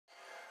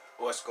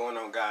What's going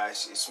on,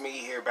 guys? It's me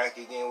here back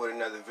again with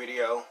another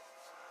video.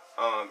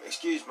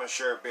 Excuse my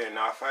shirt being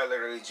off. I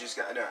literally just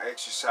got done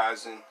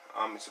exercising.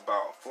 It's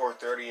about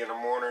 4:30 in the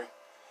morning,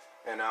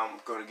 and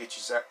I'm gonna get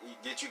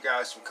you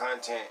guys some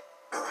content.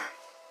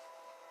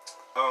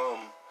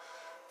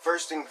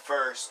 First thing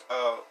first,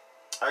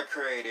 I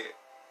created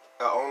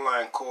an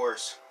online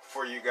course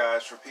for you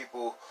guys, for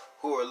people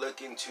who are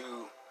looking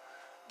to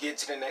get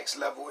to the next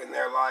level in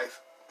their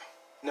life,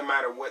 no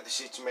matter what the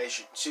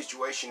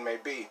situation may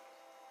be.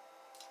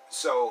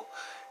 So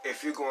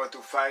if you're going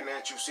through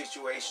financial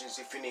situations,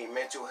 if you need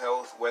mental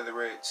health,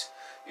 whether it's,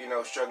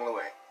 struggling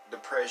with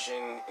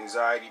depression,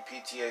 anxiety,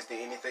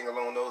 PTSD, anything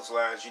along those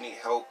lines, you need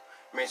help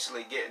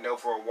mentally getting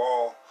over a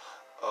wall,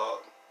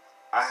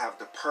 I have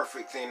the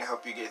perfect thing to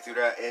help you get through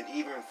that. And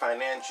even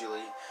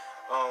financially,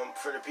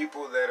 for the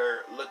people that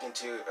are looking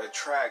to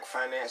attract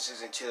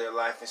finances into their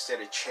life instead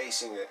of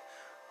chasing it,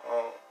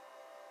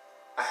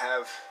 I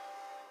have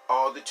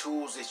all the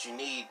tools that you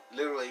need.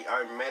 Literally,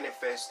 I'm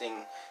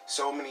manifesting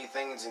so many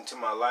things into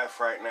my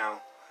life right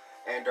now,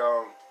 and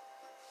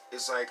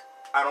it's like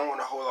I don't want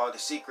to hold all the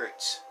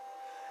secrets.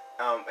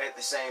 At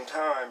the same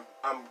time,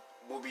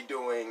 we'll be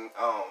doing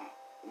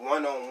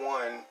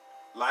one-on-one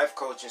life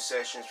coaching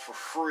sessions for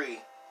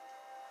free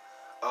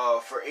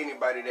for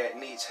anybody that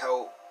needs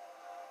help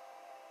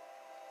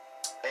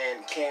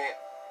and can't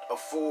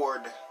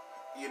afford,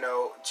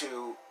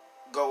 to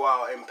go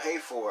out and pay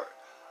for it.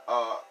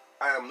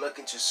 I am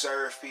looking to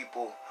serve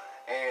people,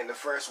 and the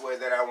first way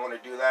that I want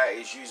to do that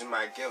is using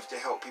my gift to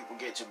help people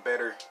get to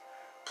better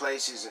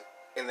places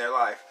in their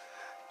life.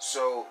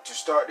 So to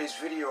start this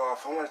video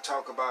off, I want to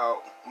talk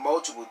about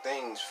multiple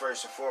things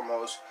first and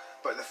foremost.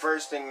 But the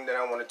first thing that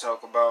I want to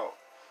talk about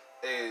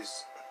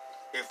is,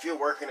 if you're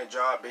working a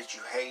job that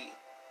you hate,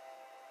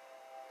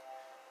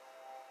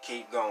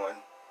 keep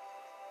going.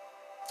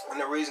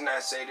 And the reason I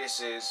say this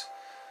is,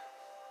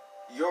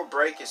 your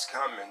break is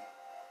coming.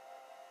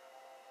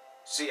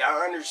 See,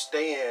 I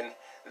understand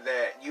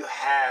that you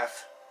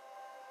have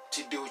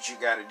to do what you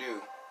got to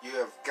do. You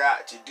have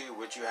got to do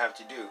what you have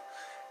to do.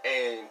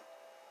 And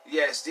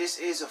yes, this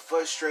is a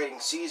frustrating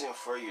season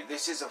for you.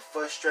 This is a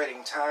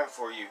frustrating time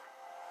for you.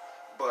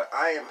 But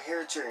I am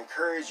here to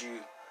encourage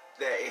you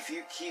that if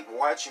you keep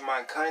watching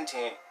my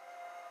content,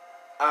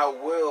 I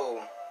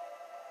will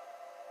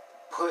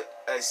put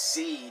a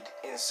seed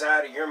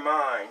inside of your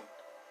mind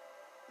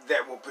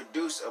that will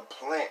produce a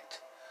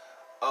plant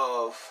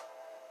of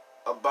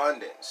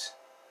abundance.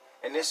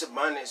 And this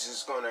abundance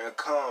is going to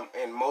come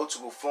in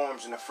multiple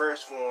forms. And the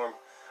first form,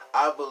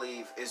 I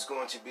believe, is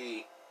going to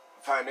be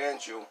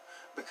financial,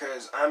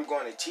 because I'm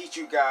going to teach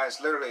you guys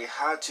literally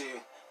how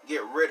to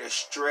get rid of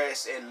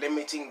stress and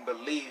limiting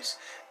beliefs,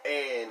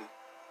 and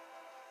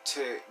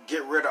to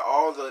get rid of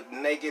all the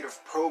negative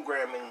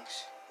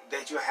programmings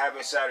that you have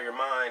inside of your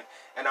mind.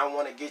 And I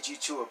want to get you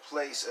to a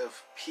place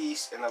of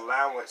peace and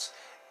allowance,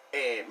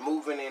 and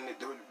moving in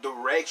the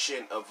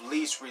direction of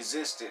least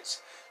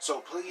resistance. So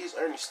please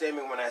understand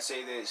me when I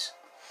say this.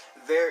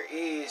 There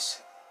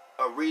is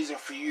a reason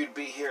for you to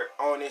be here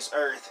on this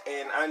earth,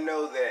 and I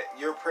know that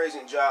your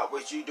present job,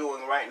 what you're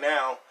doing right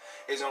now,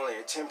 is only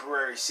a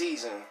temporary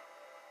season.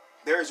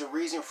 There's a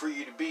reason for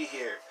you to be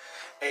here.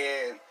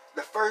 And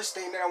the first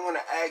thing that I want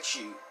to ask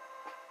you,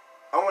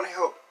 I want to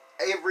help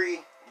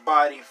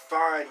everybody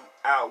find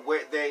out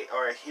what they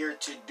are here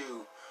to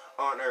do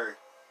on earth.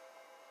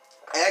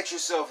 Ask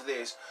yourself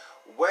this: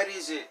 what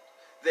is it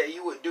that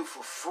you would do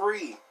for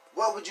free?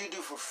 What would you do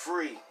for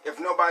free if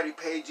nobody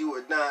paid you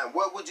a dime?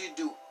 What would you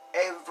do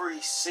every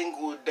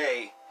single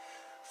day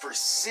for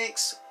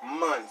 6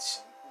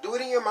 months? Do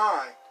it in your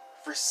mind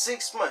for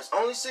 6 months.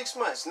 Only 6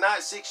 months,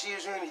 not 6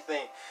 years or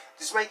anything.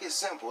 Just make it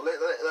simple.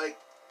 Like,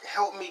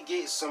 help me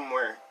get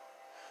somewhere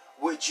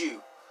with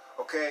you,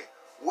 okay?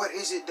 What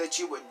is it that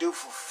you would do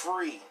for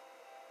free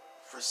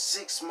for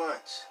 6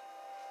 months?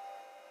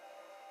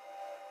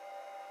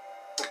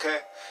 Okay?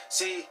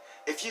 See,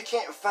 if you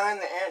can't find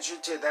the answer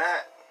to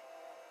that,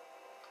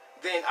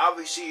 then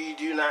obviously you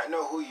do not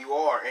know who you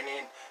are. And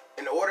then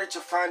in order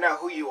to find out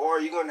who you are,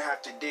 you're going to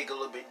have to dig a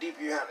little bit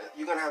deeper.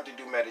 You're going to have to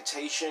do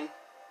meditation.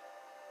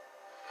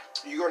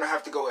 You're going to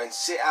have to go and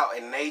sit out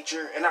in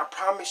nature. And I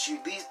promise you,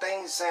 these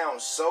things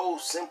sound so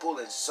simple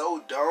and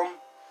so dumb.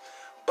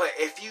 But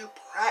if you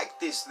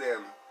practice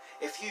them,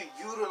 if you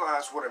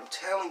utilize what I'm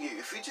telling you,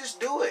 if you just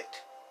do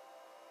it,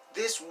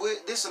 this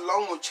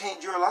alone will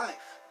change your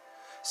life.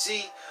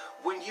 See,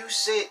 when you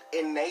sit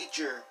in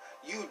nature,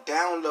 you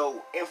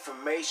download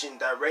information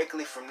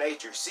directly from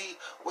nature. See,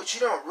 what you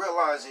don't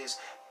realize is,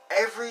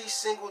 every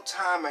single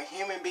time a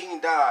human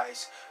being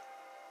dies,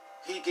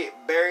 he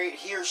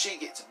or she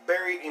gets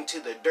buried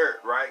into the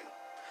dirt, right?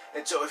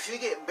 And so if you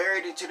get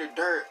buried into the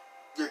dirt,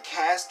 your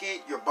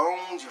casket, your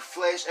bones, your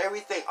flesh,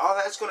 everything, all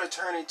that's going to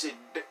turn into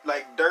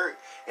like dirt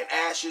and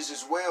ashes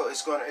as well.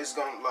 It's going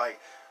to like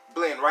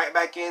blend right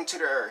back into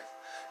the earth.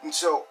 And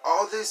so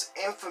all this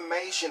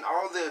information,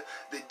 all the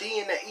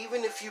DNA,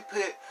 even if you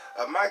put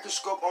a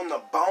microscope on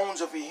the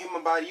bones of a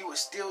human body, you would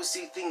still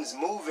see things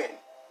moving.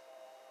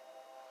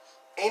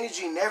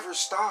 energy never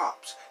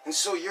stops. And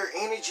so your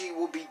energy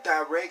will be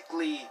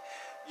directly,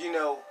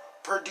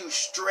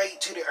 produced straight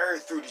to the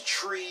earth through the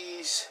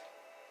trees,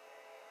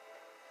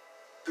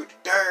 through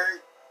the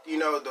dirt.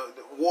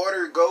 The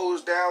water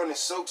goes down and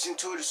soaks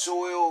into the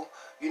soil.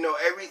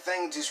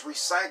 Everything just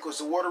recycles.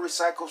 The water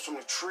recycles from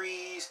the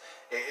trees,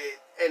 and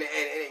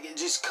it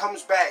just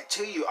comes back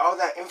to you. All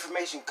that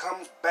information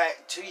comes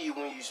back to you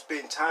when you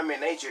spend time in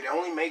nature. It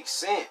only makes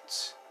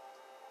sense.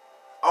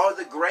 All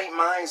the great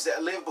minds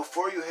that lived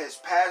before you has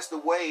passed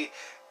away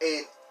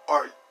and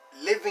are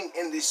living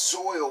in this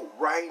soil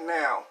right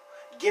now,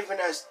 giving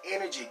us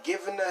energy,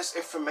 giving us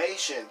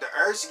information. The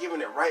earth's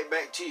giving it right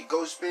back to you.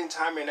 Go spend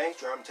time in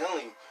nature. I'm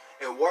telling you,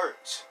 it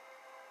works.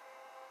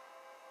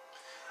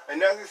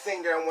 Another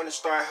thing that I want to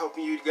start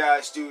helping you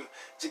guys do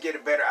to get a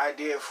better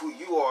idea of who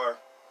you are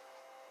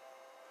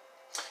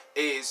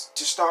is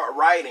to start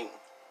writing.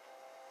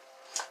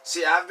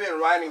 See, I've been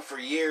writing for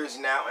years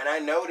now, and I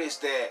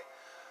noticed that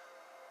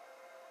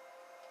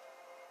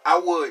I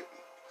would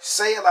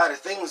say a lot of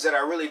things that I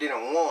really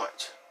didn't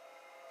want.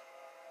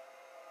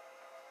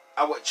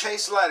 I would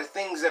chase a lot of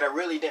things that I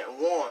really didn't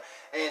want.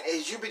 And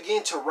as you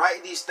begin to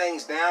write these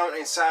things down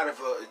inside of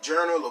a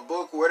journal, a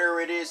book, whatever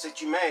it is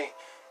that you may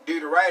do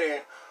to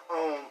writing,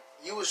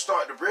 you will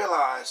start to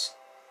realize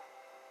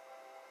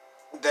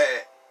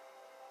that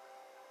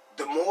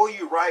the more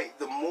you write,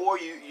 the more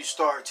you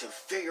start to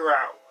figure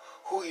out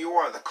who you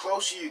are. The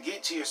closer you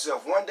get to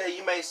yourself. One day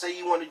you may say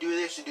you want to do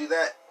this, you do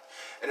that.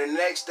 And the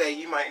next day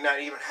you might not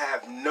even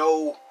have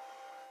no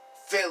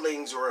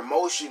feelings or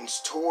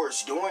emotions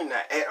towards doing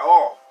that at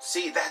all.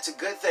 See, that's a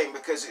good thing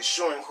because it's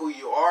showing who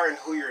you are and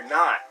who you're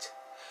not.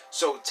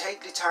 So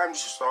take the time to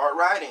start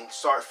writing.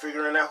 Start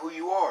figuring out who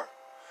you are.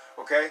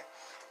 Okay?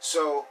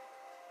 So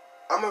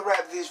I'm going to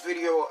wrap this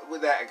video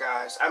with that,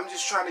 guys. I'm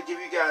just trying to give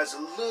you guys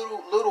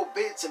little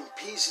bits and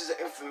pieces of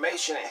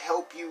information that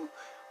help you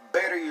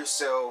better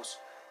yourselves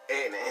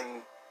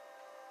and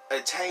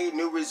attain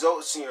new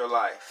results in your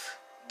life.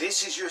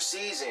 This is your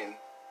season.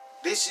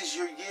 This is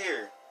your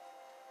year.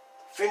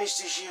 Finish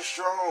this year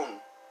strong.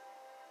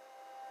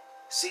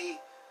 See,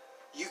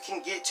 you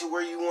can get to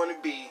where you want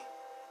to be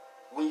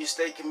when you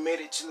stay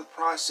committed to the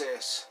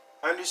process.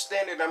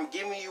 Understand that I'm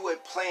giving you a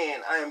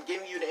plan. I am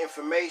giving you the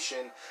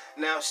information.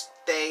 Now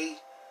stay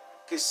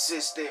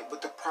consistent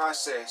with the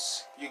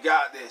process. You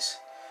got this.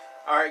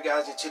 Alright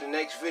guys, until the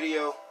next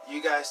video,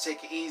 you guys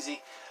take it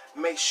easy.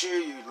 Make sure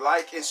you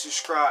like and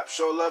subscribe.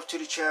 Show love to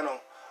the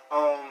channel.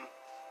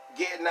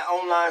 Getting that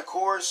online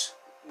course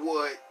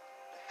would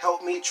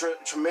help me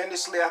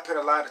tremendously. I put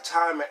a lot of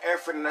time and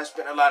effort, and I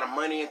spent a lot of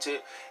money into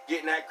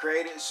getting that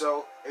created.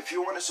 So if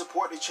you want to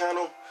support the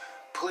channel,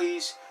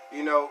 please,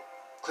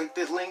 click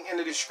this link in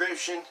the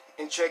description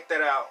and check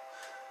that out.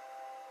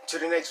 To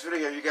the next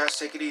video, you guys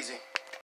take it easy.